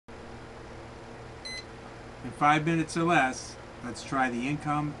In 5 minutes or less, let's try the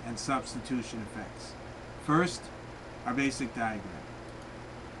income and substitution effects. First, our basic diagram.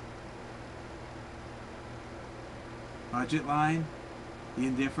 Budget line, the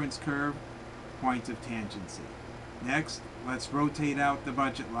indifference curve, point of tangency. Next, let's rotate out the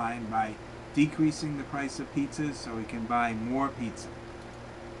budget line by decreasing the price of pizzas so we can buy more pizza.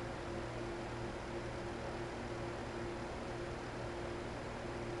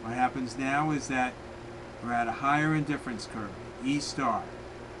 What happens now is that we're at a higher indifference curve, E star.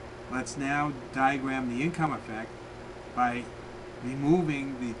 Let's now diagram the income effect by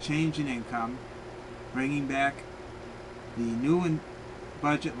removing the change in income, bringing back the new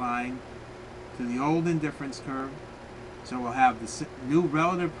budget line to the old indifference curve. So we'll have the new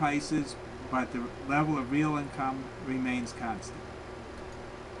relative prices, but the level of real income remains constant.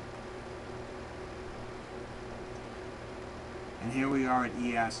 And here we are at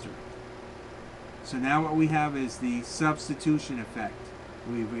E asterisk. So now what we have is the substitution effect.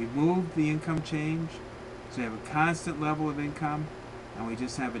 We've removed the income change, so we have a constant level of income, and we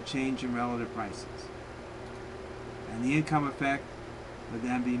just have a change in relative prices. And the income effect would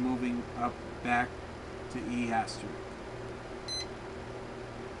then be moving up back to E asterisk.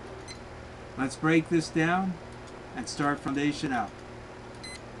 Let's break this down and start foundation up.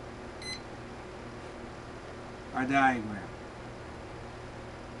 Our diagram.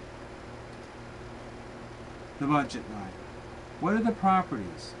 The budget line. What are the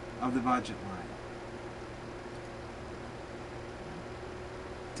properties of the budget line?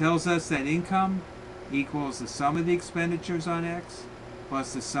 Tells us that income equals the sum of the expenditures on X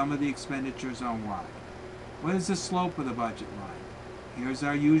plus the sum of the expenditures on Y. What is the slope of the budget line? Here's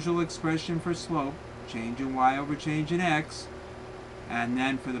our usual expression for slope, change in Y over change in X. And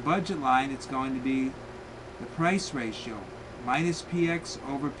then for the budget line, it's going to be the price ratio minus PX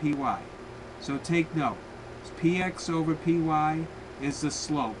over PY. So take note, PX over PY is the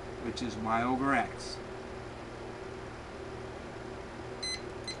slope, which is Y over X.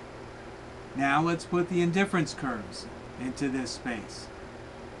 Now let's put the indifference curves into this space.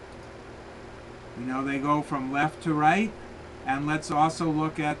 We know they go from left to right, and let's also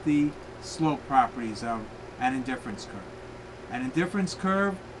look at the slope properties of an indifference curve. An indifference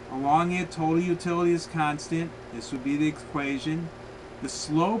curve, along it, total utility is constant. This would be the equation. The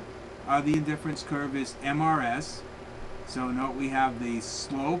slope of the indifference curve is MRS. So note we have the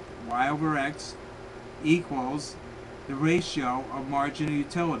slope, Y over X, equals the ratio of marginal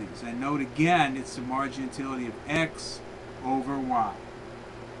utilities. And note again, it's the marginal utility of X over Y.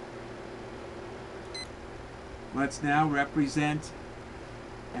 Let's now represent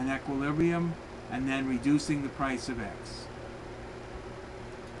an equilibrium and then reducing the price of X.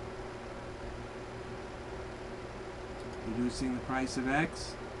 Reducing the price of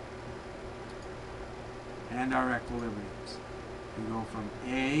X and our equilibriums. We go from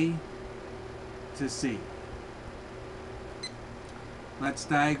A to C. Let's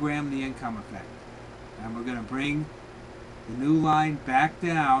diagram the income effect. And we're going to bring the new line back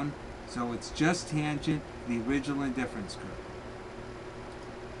down so it's just tangent to the original indifference curve.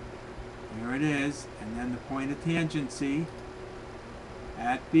 Here it is, and then the point of tangency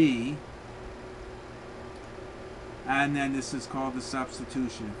at B. And then this is called the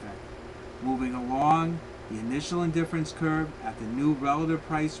substitution effect. Moving along the initial indifference curve at the new relative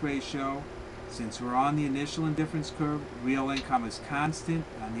price ratio. Since we're on the initial indifference curve, real income is constant,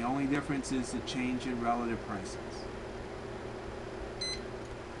 and the only difference is the change in relative prices.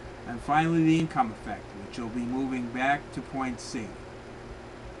 And finally, the income effect, which will be moving back to point C.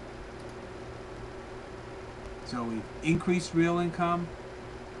 So we've increased real income,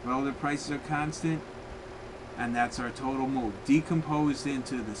 relative prices are constant, and that's our total move, decomposed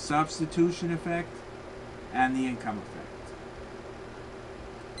into the substitution effect and the income effect.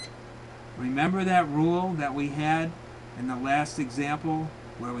 Remember that rule that we had in the last example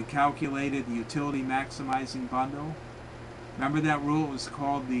where we calculated the utility maximizing bundle? Remember that rule? It was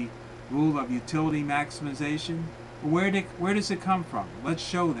called the rule of utility maximization. Where does it come from? Let's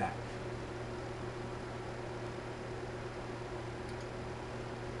show that.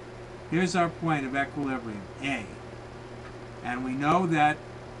 Here's our point of equilibrium, A. And we know that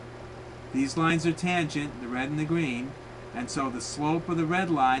these lines are tangent, the red and the green, and so the slope of the red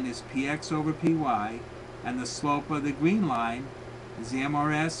line is Px over Py, and the slope of the green line is the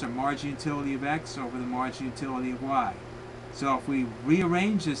MRS, or marginal utility of X, over the marginal utility of Y. So if we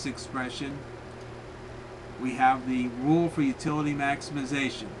rearrange this expression, we have the rule for utility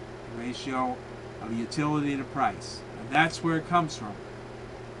maximization, the ratio of utility to price. And that's where it comes from.